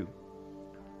to you.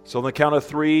 So on the count of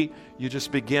 3, you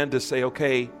just begin to say,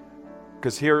 okay,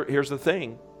 because here's the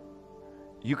thing.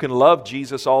 You can love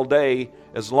Jesus all day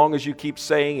as long as you keep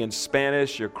saying in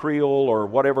Spanish or Creole or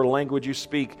whatever language you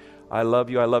speak, I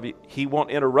love you, I love you. He won't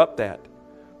interrupt that.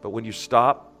 But when you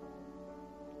stop,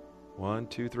 1,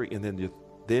 2, 3, and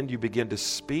then you begin to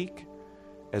speak,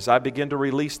 as I begin to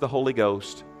release the Holy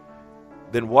Ghost,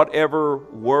 then whatever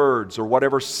words or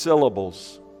whatever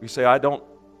syllables, you say,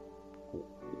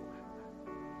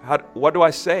 what do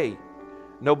I say?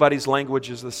 Nobody's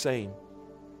language is the same.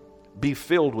 Be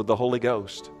filled with the Holy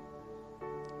Ghost.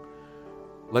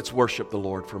 Let's worship the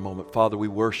Lord for a moment. Father, we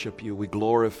worship you. We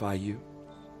glorify you.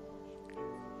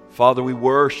 Father, we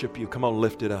worship you. Come on,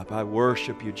 lift it up. I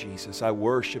worship you, Jesus. I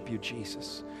worship you,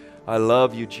 Jesus. I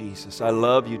love you, Jesus. I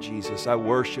love you, Jesus. I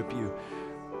worship you.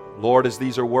 Lord, as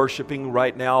these are worshiping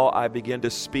right now, I begin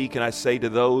to speak and I say to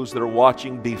those that are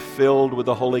watching, be filled with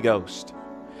the Holy Ghost.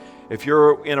 If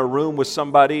you're in a room with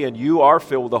somebody and you are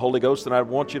filled with the Holy Ghost, then I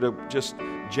want you to just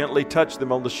gently touch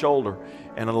them on the shoulder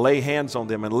and lay hands on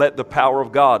them and let the power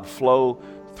of God flow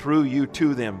through you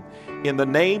to them. In the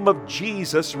name of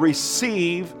Jesus,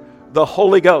 receive the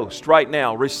Holy Ghost right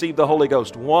now. Receive the Holy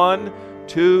Ghost. 1,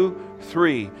 2,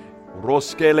 3.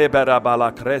 That's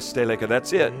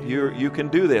it. You can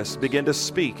do this. Begin to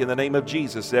speak in the name of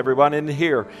Jesus. Everyone in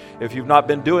here, if you've not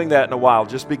been doing that in a while,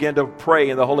 just begin to pray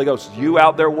in the Holy Ghost. You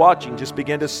out there watching, just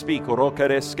begin to speak. Doesn't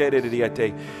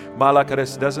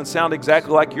sound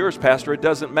exactly like yours, Pastor. It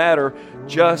doesn't matter.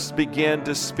 Just begin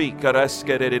to speak.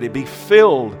 Be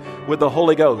filled with the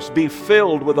Holy Ghost. Be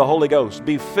filled with the Holy Ghost.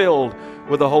 Be filled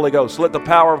with the Holy Ghost. Let the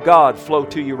power of God flow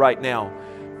to you right now.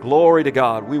 Glory to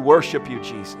God. We worship you,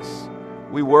 Jesus.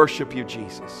 We worship you,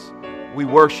 Jesus. We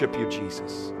worship you,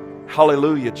 Jesus.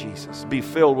 Hallelujah, Jesus. Be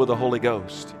filled with the Holy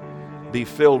Ghost. Be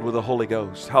filled with the Holy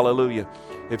Ghost. Hallelujah.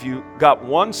 If you got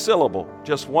one syllable,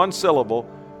 just one syllable,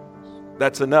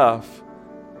 that's enough.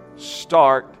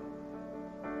 Start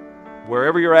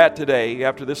wherever you're at today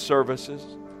after this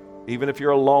services, even if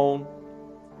you're alone,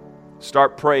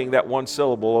 start praying that one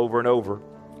syllable over and over.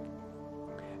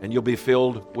 And you'll be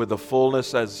filled with the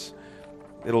fullness as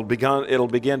it'll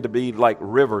begin to be like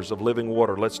rivers of living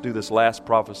water. Let's do this last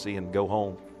prophecy and go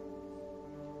home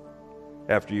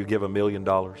after you give $1 million.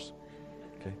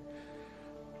 Okay.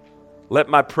 Let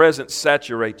my presence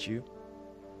saturate you.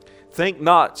 Think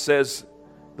not, says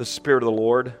the Spirit of the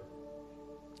Lord,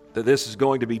 that this is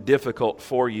going to be difficult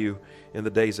for you in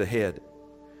the days ahead.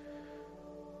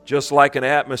 Just like an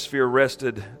atmosphere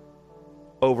rested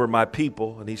over my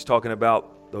people, and he's talking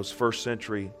about those first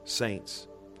century saints.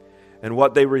 And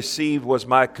what they received was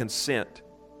by consent.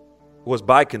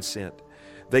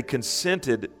 They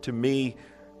consented to me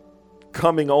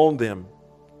coming on them.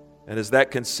 And as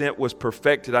that consent was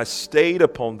perfected, I stayed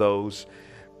upon those,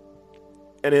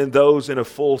 and in those in a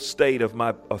full state of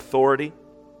my authority,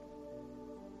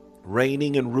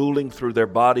 reigning and ruling through their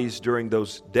bodies during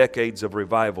those decades of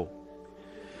revival.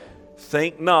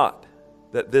 Think not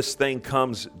that this thing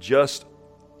comes just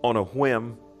on a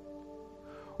whim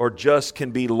or just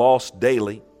can be lost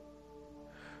daily.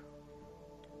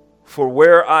 For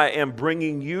where I am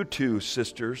bringing you to,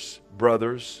 sisters,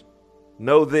 brothers,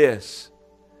 know this,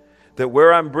 that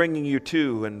where I'm bringing you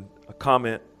to, and a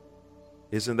comment,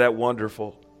 isn't that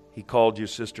wonderful? He called you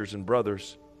sisters and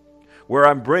brothers. Where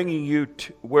I'm bringing you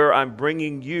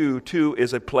to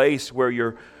is a place where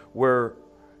your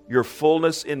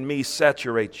fullness in me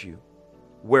saturates you.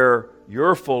 Where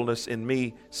your fullness in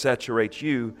me saturates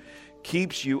you,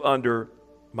 keeps you under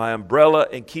my umbrella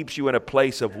and keeps you in a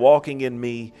place of walking in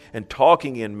me and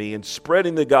talking in me and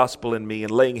spreading the gospel in me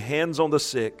and laying hands on the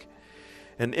sick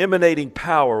and emanating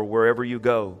power wherever you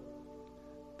go.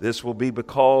 This will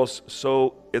become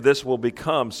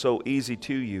so easy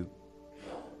to you.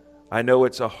 I know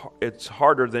it's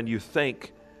harder than you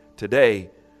think today,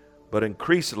 but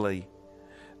increasingly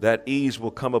that ease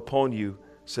will come upon you,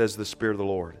 says the Spirit of the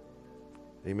Lord.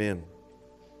 Amen.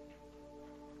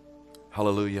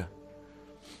 Hallelujah.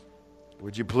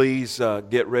 Would you please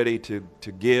get ready to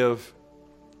give?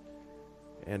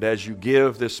 And as you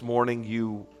give this morning,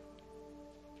 you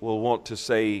will want to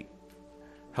say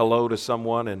hello to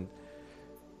someone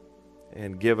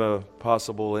and give a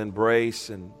possible embrace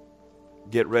and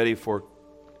get ready for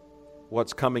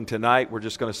what's coming tonight. We're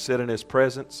just going to sit in His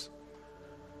presence.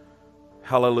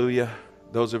 Hallelujah.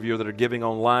 Those of you that are giving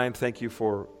online, thank you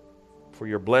for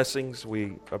your blessings.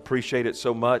 We appreciate it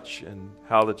so much, and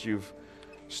how that you've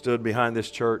stood behind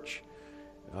this church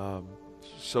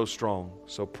so strong.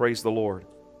 So praise the Lord.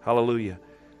 Hallelujah.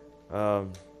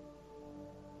 I'm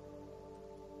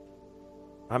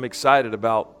excited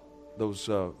about those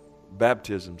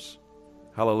baptisms.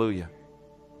 Hallelujah.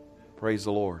 Praise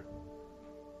the Lord.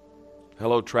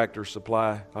 Hello, Tractor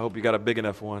Supply. I hope you got a big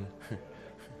enough one.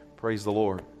 Praise the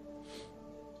Lord.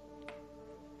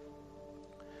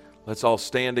 Let's all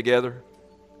stand together.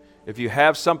 If you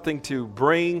have something to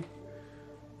bring,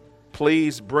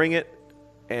 please bring it,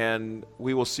 and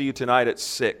we will see you tonight at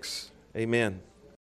 6. Amen.